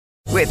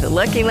With the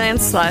Lucky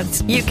Land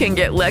Slots, you can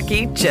get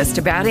lucky just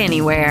about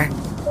anywhere.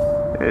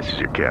 This is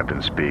your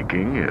captain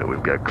speaking.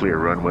 We've got clear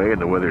runway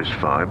and the weather's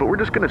fine, but we're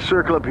just going to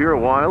circle up here a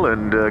while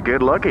and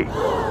get lucky.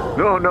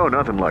 No,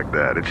 nothing like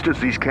that. It's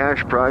just these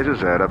cash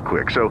prizes add up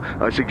quick. So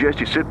I suggest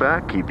you sit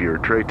back, keep your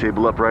tray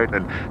table upright,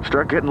 and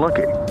start getting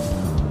lucky.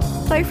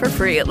 Play for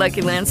free at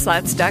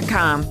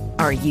LuckyLandSlots.com.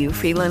 Are you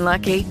feeling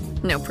lucky?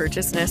 No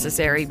purchase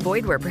necessary.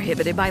 Void where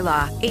prohibited by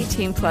law.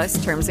 18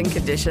 plus terms and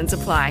conditions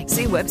apply.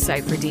 See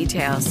website for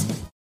details.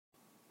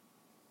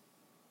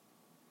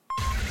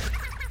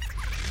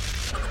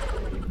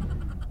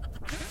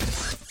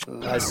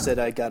 I said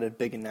I got a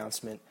big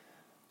announcement,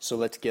 so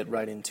let's get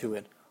right into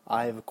it.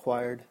 I have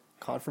acquired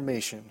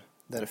confirmation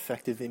that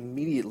effective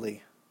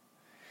immediately,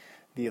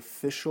 the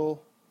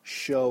official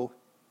show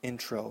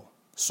intro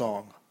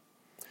song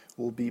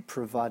will be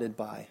provided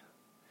by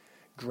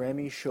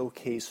Grammy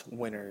Showcase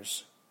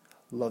winners,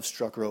 Love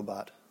Struck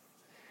Robot.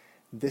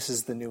 This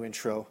is the new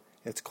intro.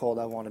 It's called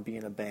I Want to Be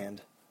in a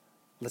Band.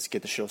 Let's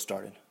get the show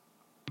started.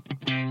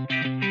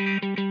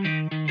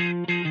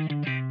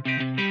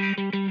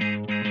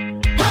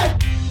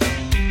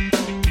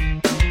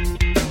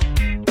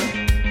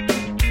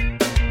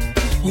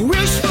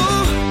 Wishful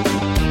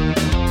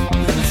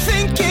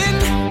thinking,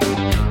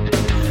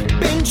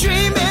 been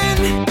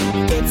dreaming,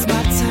 it's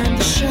my time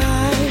to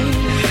shine.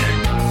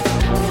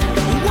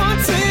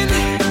 Wanting,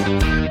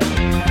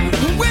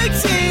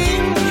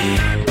 waiting,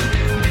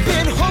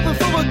 been hoping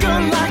for a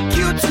girl like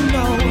you to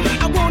know.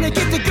 I wanna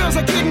get the girls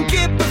I couldn't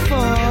get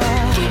before.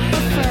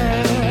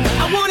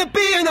 I wanna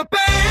be in a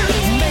band,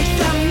 make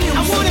that music.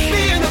 I wanna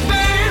be in a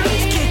band,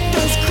 get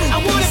those grooves. I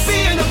wanna be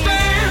in a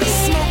band,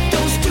 smoke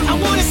those dudes. I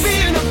wanna be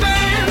in a band.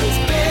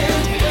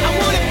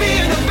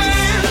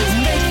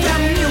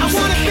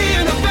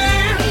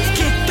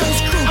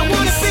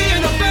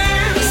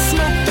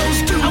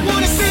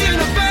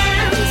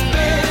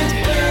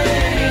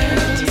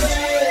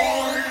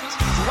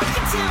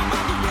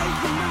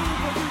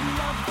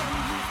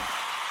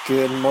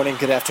 Good morning,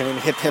 good afternoon,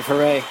 hip hip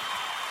hooray.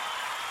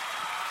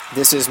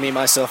 This is Me,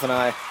 Myself, and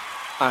I.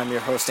 I'm your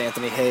host,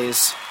 Anthony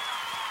Hayes.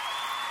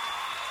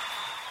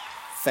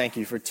 Thank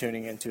you for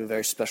tuning into a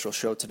very special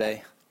show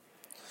today.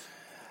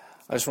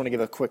 I just want to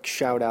give a quick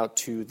shout out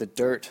to The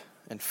Dirt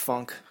and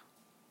Funk,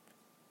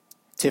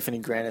 Tiffany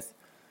Granith.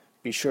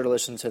 Be sure to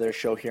listen to their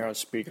show here on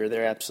Speaker.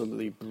 They're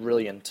absolutely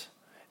brilliant,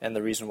 and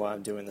the reason why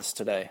I'm doing this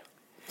today.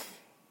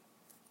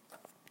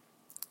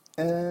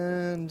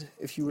 And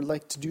if you would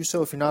like to do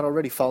so, if you're not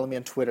already, follow me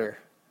on Twitter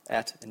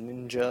at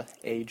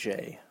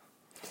NinjaAJ.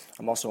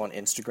 I'm also on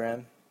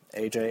Instagram,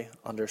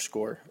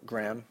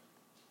 AJ_Graham.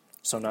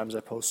 Sometimes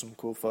I post some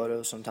cool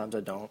photos, sometimes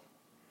I don't.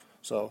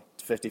 So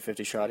it's a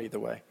 50-50 shot either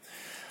way.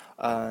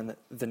 And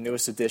the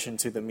newest addition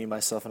to the Me,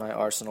 Myself, and I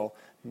arsenal,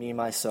 Me,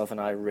 Myself, and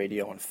I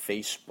Radio on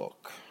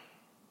Facebook.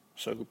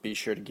 So be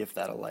sure to give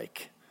that a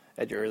like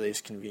at your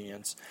earliest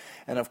convenience.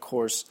 And of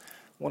course,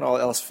 when all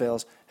else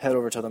fails, head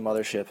over to the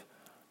mothership,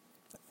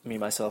 Me,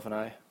 Myself, and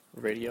I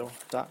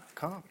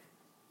Radio.com.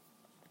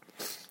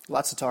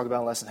 Lots to talk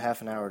about, less than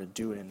half an hour to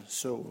do it in.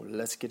 So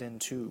let's get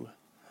into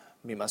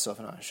Me, Myself,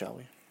 and I, shall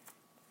we?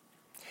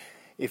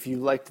 If you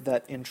liked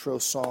that intro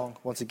song,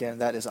 once again,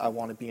 that is I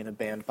Want to Be in a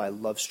Band by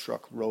Love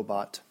Struck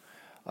Robot.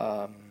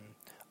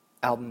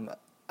 Album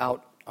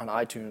out on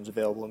iTunes,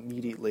 available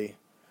immediately.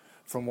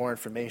 For more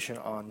information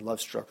on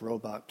Love Struck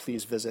Robot,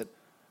 please visit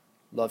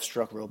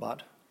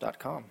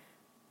lovestruckrobot.com.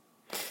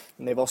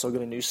 And they've also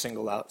got a new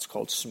single out. It's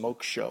called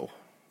Smoke Show.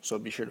 So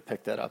be sure to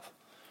pick that up.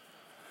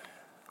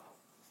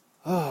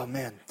 Oh,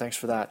 man, thanks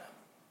for that.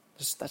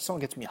 That song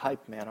gets me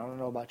hyped, man. I don't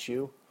know about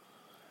you.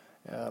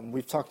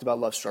 We've talked about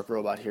Love Struck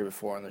Robot here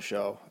before on the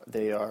show.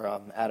 They are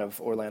out of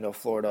Orlando,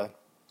 Florida.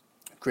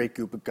 Great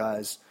group of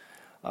guys.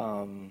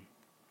 Traveling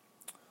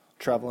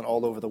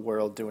all over the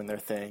world, doing their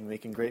thing,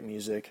 making great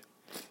music,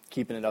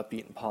 keeping it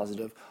upbeat and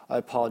positive. I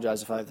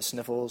apologize if I have the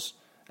sniffles,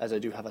 as I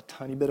do have a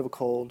tiny bit of a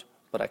cold,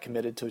 but I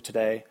committed to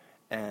today,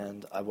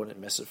 and I wouldn't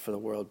miss it for the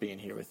world being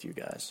here with you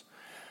guys.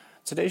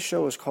 Today's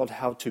show is called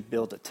How to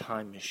Build a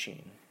Time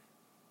Machine.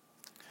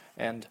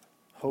 And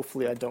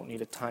hopefully I don't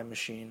need a time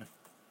machine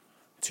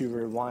to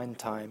rewind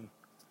time,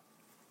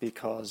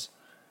 because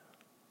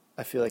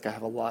I feel like I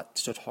have a lot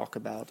to talk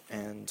about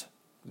and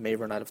may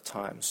run out of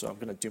time, so I'm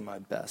going to do my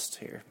best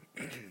here.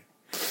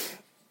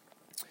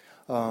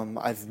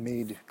 I've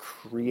made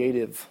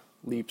creative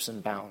leaps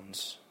and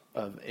bounds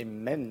of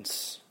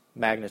immense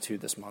magnitude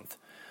this month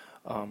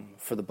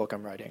for the book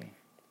I'm writing.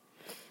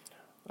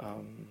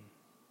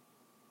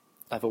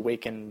 I've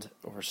awakened,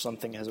 or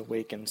something has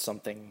awakened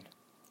something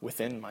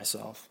within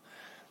myself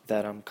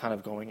that I'm kind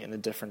of going in a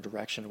different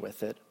direction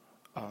with it,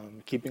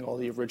 keeping all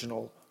the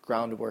original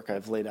groundwork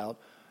I've laid out,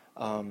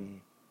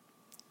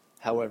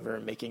 however,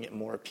 making it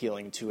more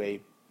appealing to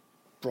a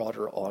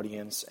broader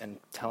audience and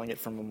telling it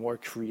from a more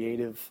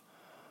creative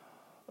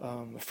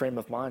frame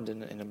of mind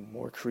and in a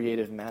more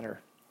creative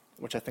manner,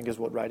 which I think is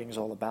what writing is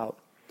all about.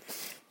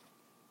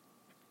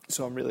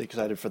 So I'm really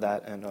excited for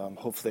that, and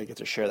hopefully I get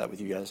to share that with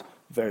you guys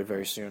very,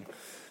 very soon.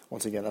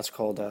 Once again, that's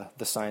called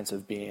The Science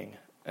of Being,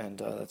 and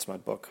that's my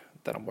book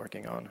that I'm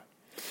working on.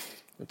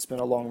 It's been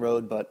a long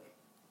road, but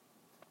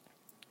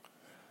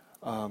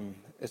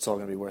it's all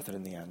going to be worth it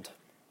in the end.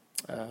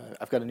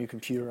 I've got a new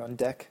computer on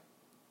deck.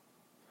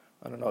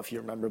 I don't know if you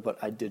remember, but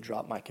I did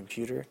drop my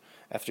computer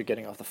after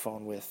getting off the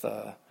phone with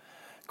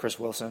Chris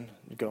Wilson,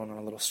 going on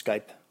a little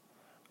Skype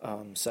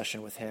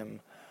session with him.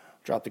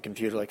 Dropped the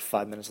computer like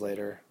 5 minutes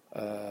later,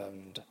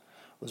 and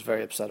was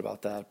very upset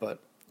about that, but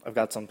I've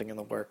got something in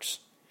the works,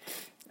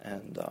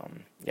 and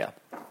yeah.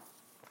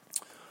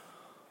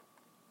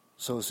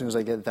 So as soon as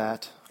I get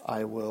that,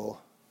 I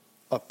will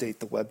update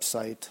the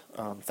website.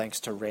 Thanks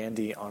to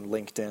Randy on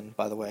LinkedIn,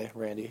 by the way.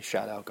 Randy,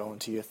 shout out going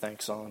to you.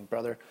 Thanks on,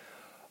 brother.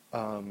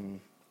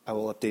 I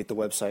will update the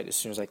website as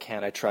soon as I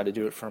can. I try to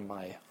do it from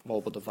my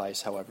mobile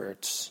device, however,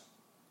 it's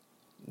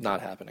not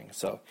happening.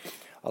 So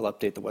I'll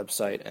update the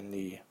website and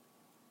the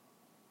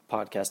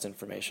podcast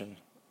information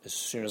as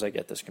soon as I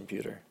get this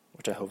computer,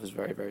 which I hope is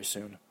very, very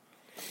soon.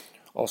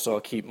 Also,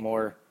 I'll keep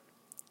more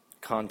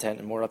content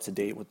and more up to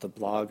date with the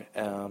blog.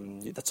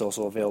 That's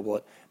also available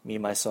at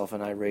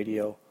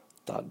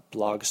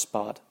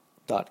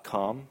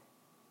memyselfandiradio.blogspot.com.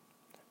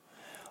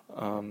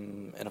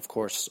 And of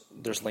course,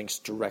 there's links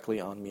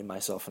directly on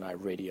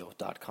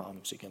memyselfandiradio.com,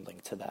 so you can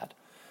link to that.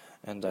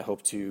 And I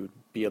hope to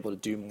be able to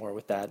do more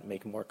with that,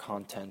 make more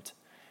content,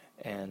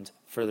 and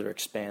further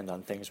expand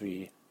on things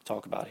we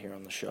talk about here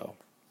on the show.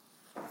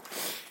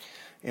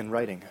 In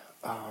writing,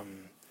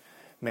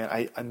 man,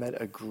 I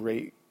met a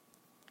great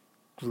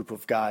group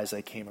of guys.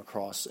 I came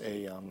across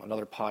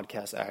another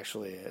podcast,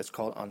 actually. It's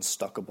called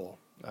Unstuckable.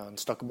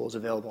 Unstuckable is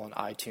available on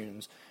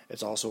iTunes.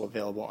 It's also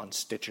available on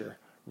Stitcher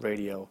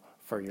Radio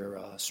for your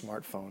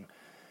smartphone.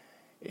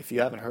 If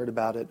you haven't heard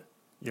about it,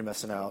 you're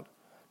missing out,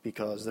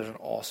 because there's an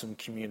awesome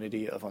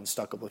community of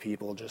unstuckable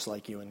people just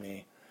like you and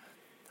me.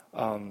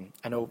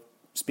 I know,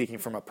 speaking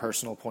from a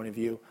personal point of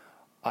view,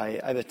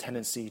 I have a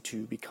tendency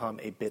to become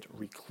a bit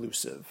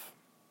reclusive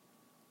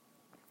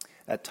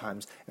at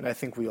times, and I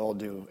think we all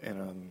do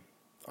in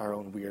our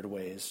own weird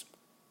ways.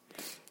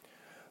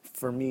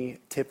 For me,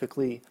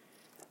 typically,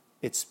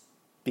 it's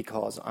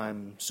because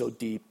I'm so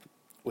deep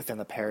within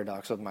the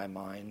paradox of my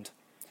mind.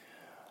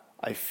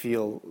 I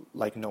feel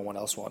like no one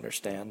else will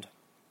understand.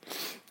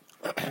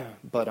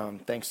 But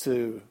thanks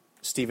to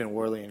Stephen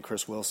Worley and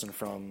Chris Wilson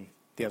from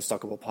the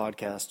Unstuckable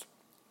podcast,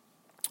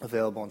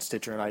 available on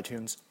Stitcher and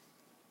iTunes,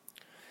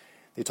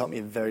 they taught me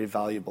a very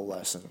valuable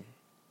lesson.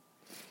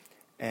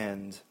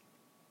 And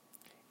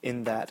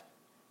in that,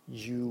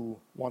 you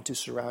want to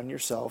surround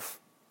yourself,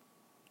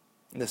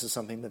 and this is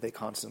something that they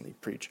constantly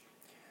preach.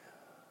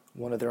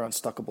 One of their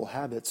unstuckable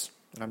habits,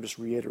 and I'm just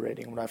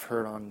reiterating what I've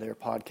heard on their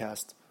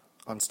podcast,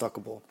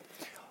 Unstuckable.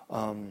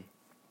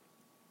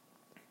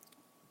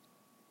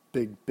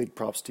 Big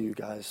props to you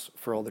guys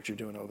for all that you're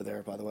doing over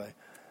there, by the way,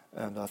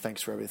 and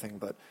thanks for everything.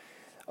 But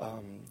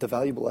the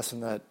valuable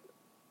lesson that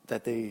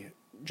they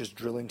just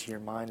drill into your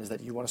mind is that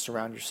you want to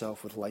surround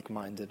yourself with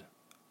like-minded,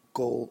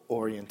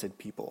 goal-oriented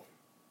people.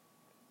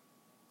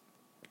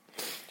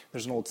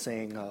 There's an old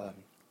saying,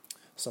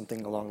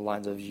 something along the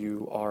lines of,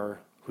 you are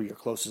who your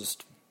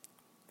closest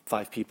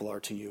 5 people are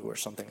to you, or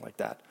something like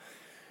that.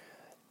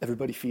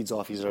 Everybody feeds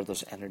off these other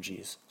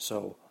energies,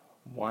 so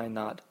why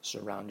not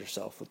surround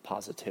yourself with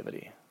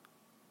positivity?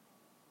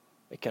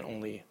 It can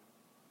only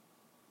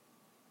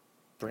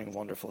bring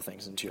wonderful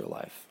things into your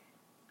life.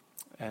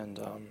 And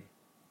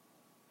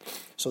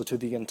so to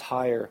the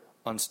entire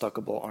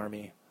Unstuckable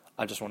army,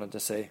 I just wanted to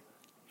say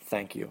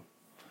thank you.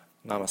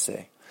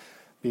 Namaste.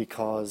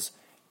 Because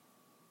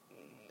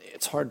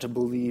it's hard to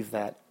believe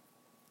that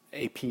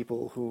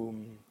people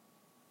whom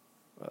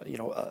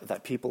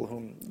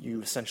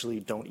you essentially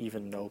don't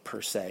even know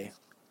per se,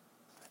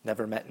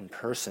 never met in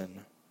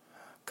person,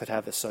 could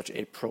have such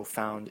a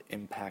profound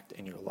impact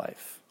in your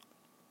life.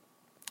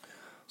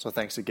 So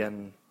thanks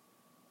again,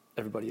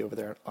 everybody over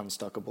there at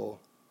Unstuckable,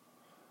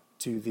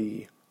 to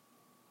the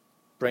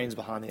brains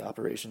behind the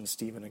operation,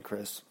 Stephen and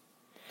Chris.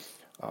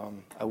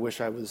 I wish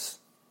I was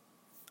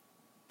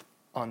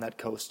on that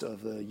coast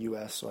of the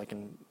U.S. so I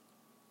can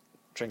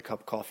drink a cup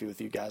of coffee with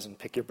you guys and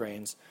pick your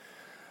brains.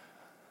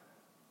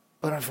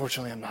 But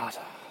unfortunately, I'm not.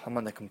 I'm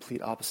on the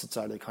complete opposite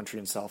side of the country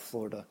in South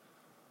Florida,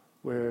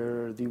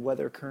 where the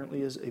weather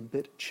currently is a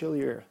bit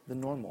chillier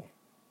than normal.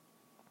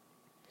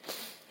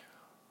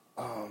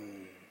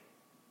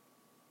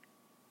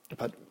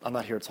 But I'm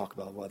not here to talk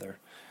about weather.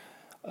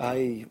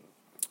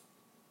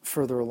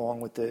 Further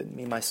along with the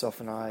Me, Myself,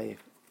 and I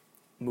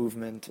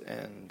movement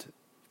and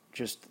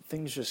just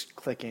things just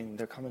clicking,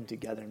 they're coming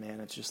together,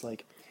 man. It's just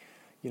like,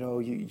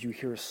 you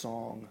hear a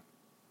song,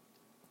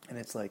 and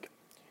it's like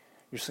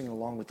you're singing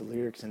along with the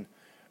lyrics, and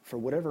for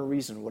whatever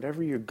reason,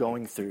 whatever you're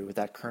going through at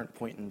that current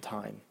point in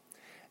time,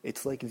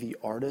 it's like the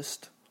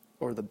artist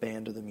or the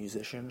band or the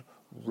musician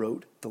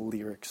wrote the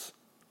lyrics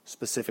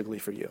specifically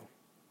for you.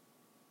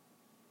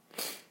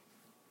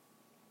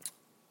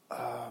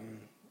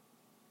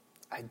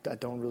 I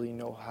don't really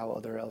know how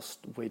other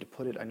way to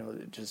put it. I know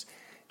that just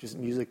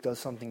music does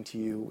something to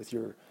you with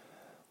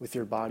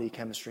your body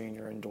chemistry and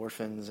your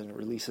endorphins, and it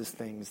releases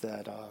things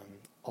that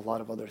a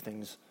lot of other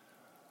things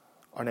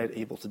aren't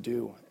able to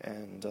do.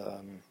 And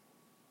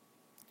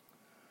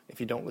if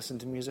you don't listen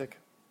to music,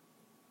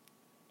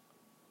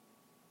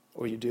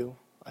 or you do,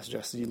 I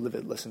suggest that you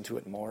listen to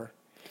it more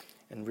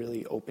and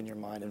really open your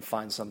mind and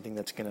find something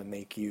that's going to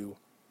make you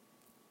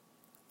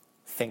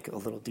think a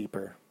little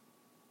deeper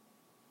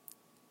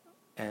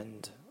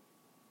and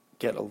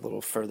get a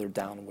little further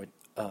down with,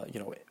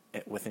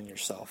 within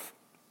yourself.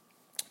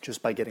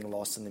 Just by getting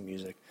lost in the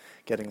music,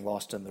 getting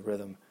lost in the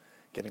rhythm,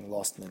 getting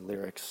lost in the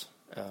lyrics.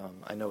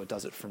 I know it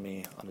does it for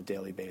me on a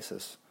daily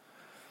basis.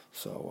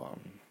 So,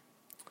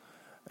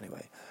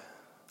 anyway,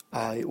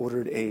 I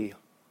ordered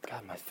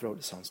God, my throat,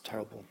 it sounds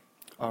terrible.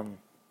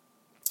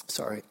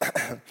 Sorry.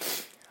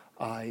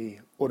 I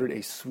ordered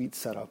a sweet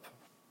setup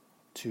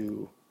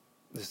to,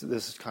 this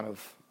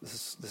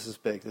is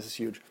big, this is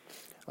huge.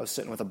 I was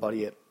sitting with a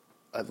buddy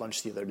at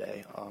lunch the other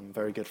day,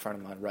 very good friend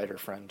of mine, writer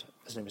friend.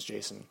 His name is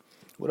Jason.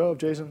 What up,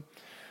 Jason?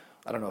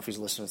 I don't know if he's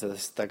listening to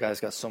this. That guy's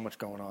got so much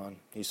going on.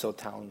 He's so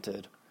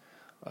talented.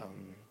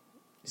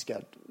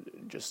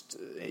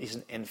 He's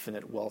an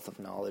infinite wealth of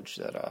knowledge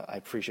that I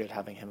appreciate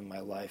having him in my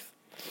life.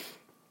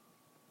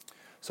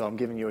 So I'm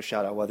giving you a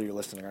shout out whether you're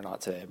listening or not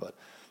today. But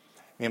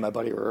me and my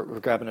buddy were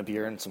grabbing a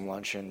beer and some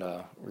lunch, and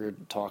we were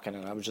talking,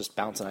 and I was just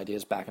bouncing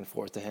ideas back and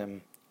forth to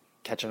him,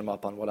 catching him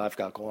up on what I've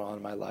got going on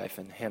in my life,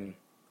 and him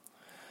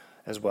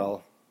as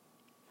well.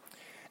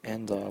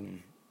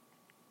 And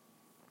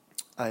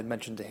I had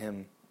mentioned to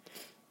him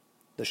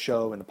the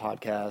show and the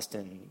podcast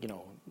and,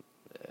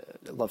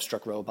 Love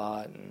Struck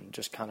Robot, and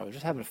just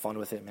having fun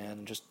with it, man,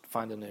 and just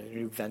finding a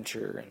new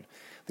venture, and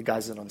the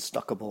guys at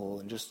Unstuckable,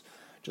 and just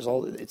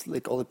all, it's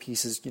like all the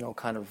pieces,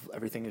 kind of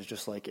everything is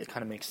just like, it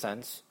kind of makes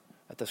sense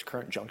at this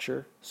current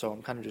juncture, so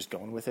I'm kind of just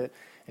going with it,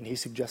 and he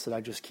suggested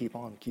I just keep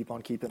on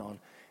keeping on,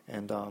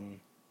 and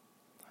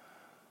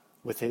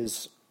with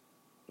his,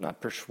 not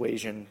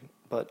persuasion,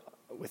 but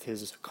with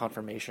his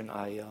confirmation,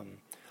 I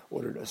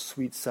ordered a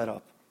sweet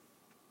setup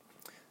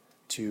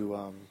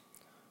to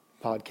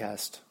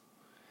podcast,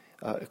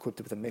 equipped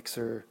with a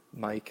mixer,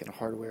 mic, and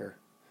hardware,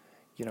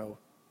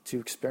 to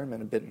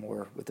experiment a bit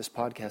more with this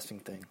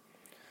podcasting thing.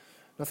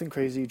 Nothing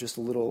crazy, just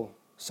a little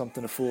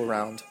something to fool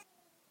around,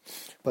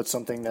 but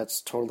something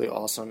that's totally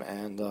awesome,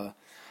 and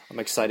I'm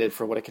excited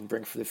for what it can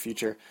bring for the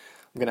future.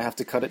 I'm going to have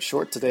to cut it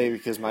short today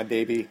because my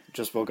baby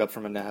just woke up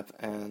from a nap,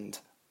 and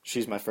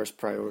she's my first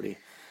priority.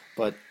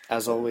 But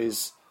as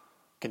always,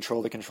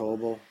 control the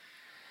controllable,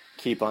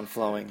 keep on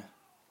flowing,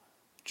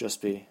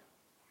 just be.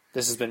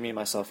 This has been me,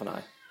 myself, and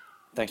I.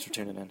 Thanks for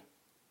tuning in.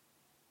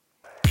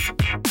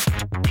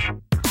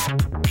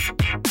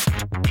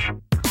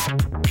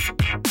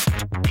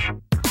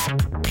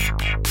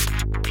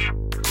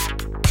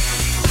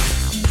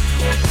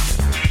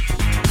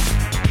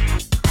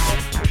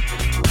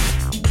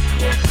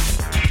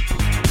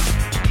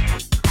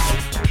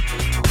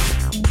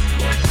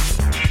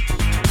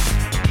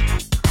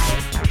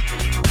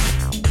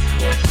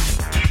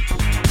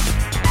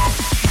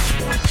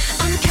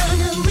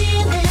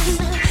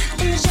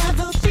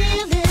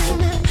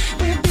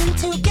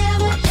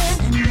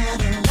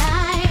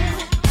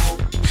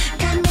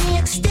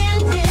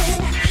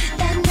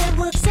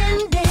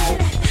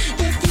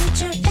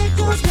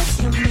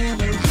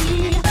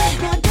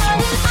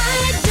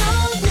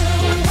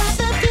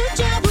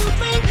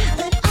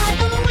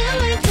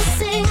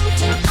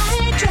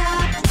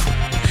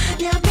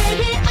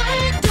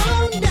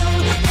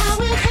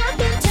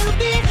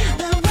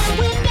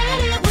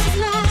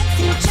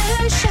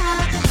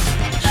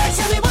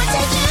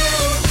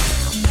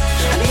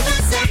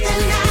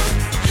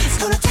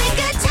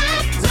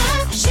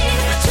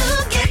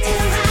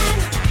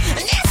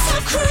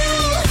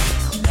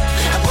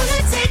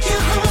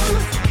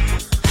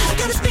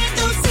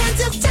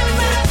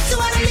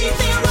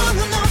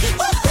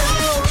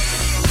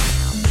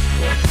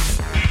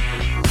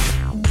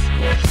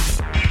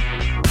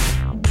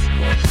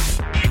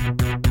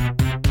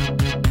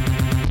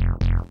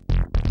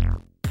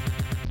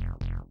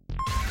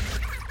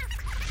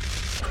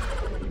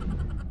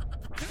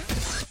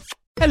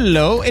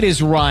 Hello, it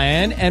is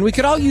Ryan, and we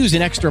could all use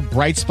an extra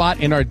bright spot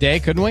in our day,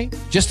 couldn't we?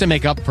 Just to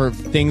make up for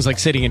things like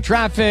sitting in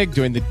traffic,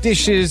 doing the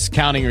dishes,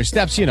 counting your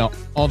steps,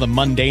 all the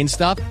mundane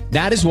stuff.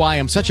 That is why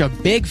I'm such a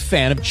big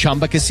fan of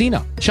Chumba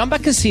Casino. Chumba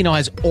Casino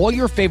has all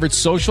your favorite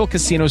social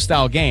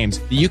casino-style games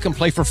that you can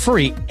play for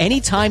free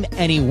anytime,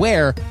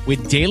 anywhere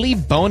with daily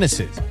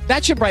bonuses.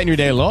 That should brighten your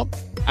day a little.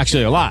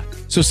 Actually, a lot.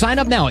 So sign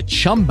up now at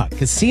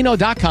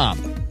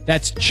ChumbaCasino.com.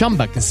 That's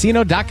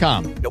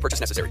ChumbaCasino.com. No purchase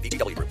necessary.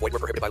 VGW Group. Void where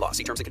prohibited by law.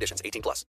 See terms and conditions. 18+.